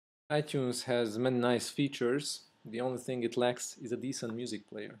iTunes has many nice features. The only thing it lacks is a decent music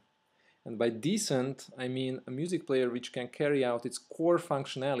player. And by decent, I mean a music player which can carry out its core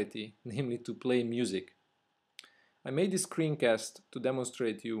functionality, namely to play music. I made this screencast to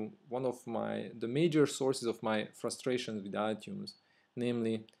demonstrate you one of the major sources of my frustration with iTunes,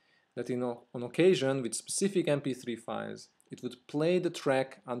 namely that on occasion with specific MP3 files, it would play the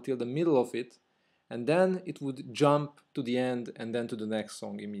track until the middle of it, and then it would jump to the end and then to the next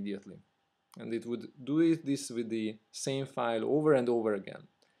song immediately. And it would do this with the same file over and over again.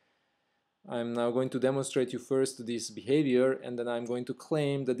 I'm now going to demonstrate you first this behavior, and then I'm going to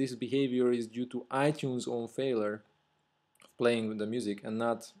claim that this behavior is due to iTunes' own failure of playing with the music, and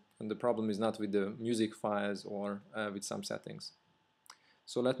the problem is not with the music files or with some settings.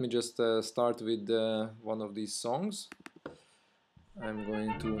 So let me just start with one of these songs. I'm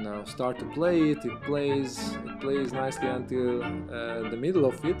going to now start to play it. It plays nicely until the middle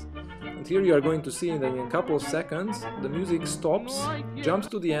of it. And here you are going to see that in a couple of seconds the music stops, jumps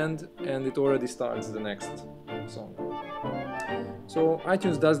to the end, and it already starts the next song. So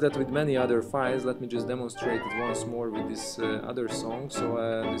iTunes does that with many other files. Let me just demonstrate it once more with this other song. So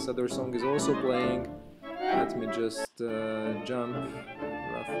this other song is also playing. Let me just jump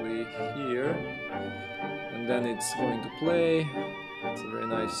roughly here, and then it's going to play. It's a very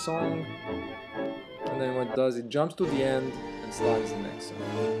nice song, and then what it does, it jumps to the end and starts the next song.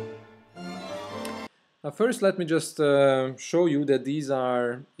 First, let me just show you that these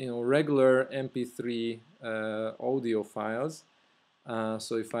are regular MP3 audio files.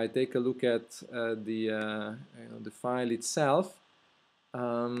 So if I take a look at the file itself,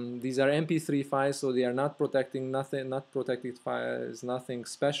 these are MP3 files, so they are not protected files, nothing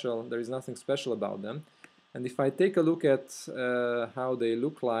special. There is nothing special about them. And if I take a look at how they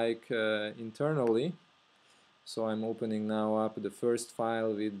look like internally, so I'm opening now up the first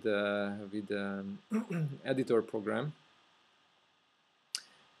file with editor program.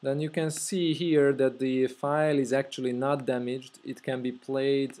 Then you can see here that the file is actually not damaged. It can be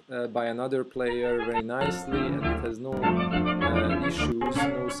played by another player very nicely, and it has no issues,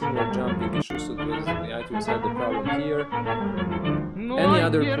 no similar jumping issues. So the iTunes had the problem here. Any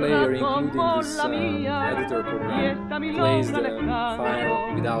other player, including this editor program, plays the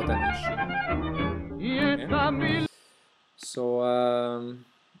file without an issue. Okay? So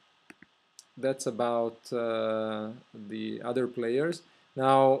that's about the other players.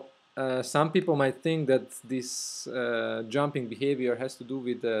 Now, some people might think that this jumping behavior has to do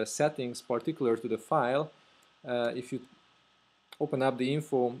with the settings particular to the file. If you open up the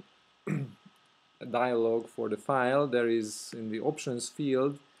info dialog for the file, there is in the options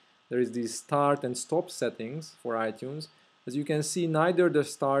field, there is the start and stop settings for iTunes. As you can see, neither the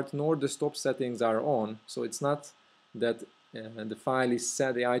start nor the stop settings are on, so it's not that the file is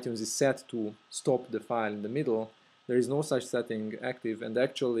set, the iTunes is set to stop the file in the middle. There is no such setting active, and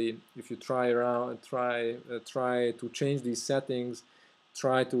actually if you try to change these settings,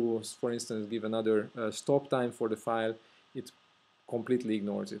 try to, for instance, give another stop time for the file, it completely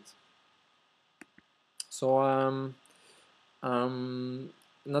ignores it. So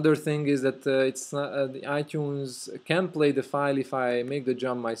another thing is that it's not, the iTunes can play the file if I make the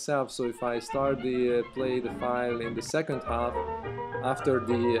jump myself. So if I start play the file in the second half, after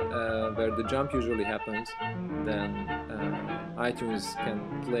where the jump usually happens, then iTunes can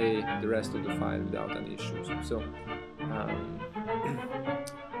play the rest of the file without any issues. So,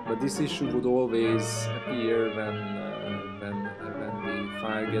 but this issue would always appear when the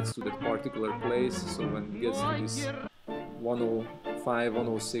file gets to that particular place. So when it gets to this 105,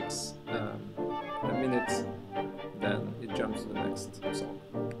 106 minutes, then it jumps to the next song.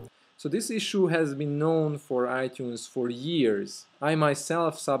 So this issue has been known for iTunes for years. I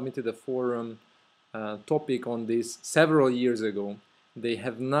myself submitted a forum topic on this several years ago. They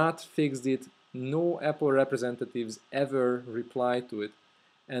have not fixed it. No Apple representatives ever replied to it.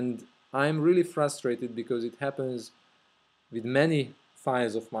 And I'm really frustrated because it happens with many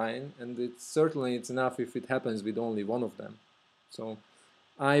files of mine, and it's enough if it happens with only one of them. So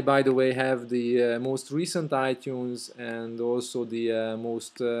I, by the way, have the most recent iTunes and also the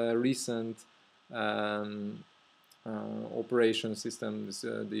most recent operation systems,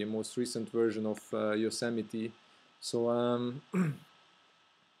 the most recent version of Yosemite. So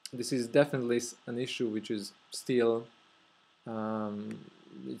this is definitely an issue which is still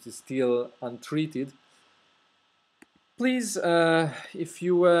untreated. Please, if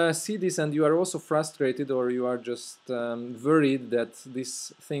you see this and you are also frustrated, or you are just worried that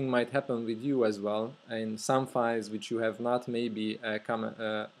this thing might happen with you as well in some files which you have not maybe come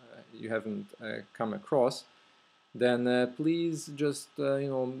across, then please just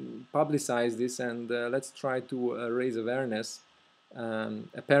publicize this, and let's try to raise awareness.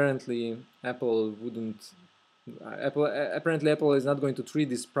 Apparently Apple wouldn't apparently Apple is not going to treat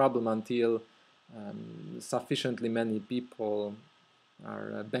this problem until sufficiently many people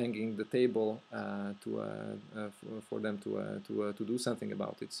are banging the table for them to do something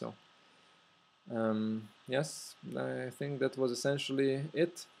about it. So yes, I think that was essentially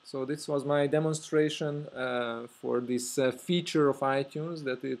it. So this was my demonstration for this feature of iTunes,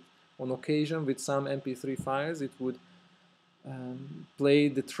 that it, on occasion, with some MP3 files, it would play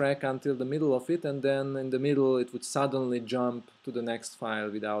the track until the middle of it, and then in the middle it would suddenly jump to the next file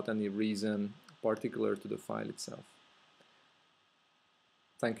without any reason particular to the file itself.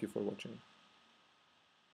 Thank you for watching.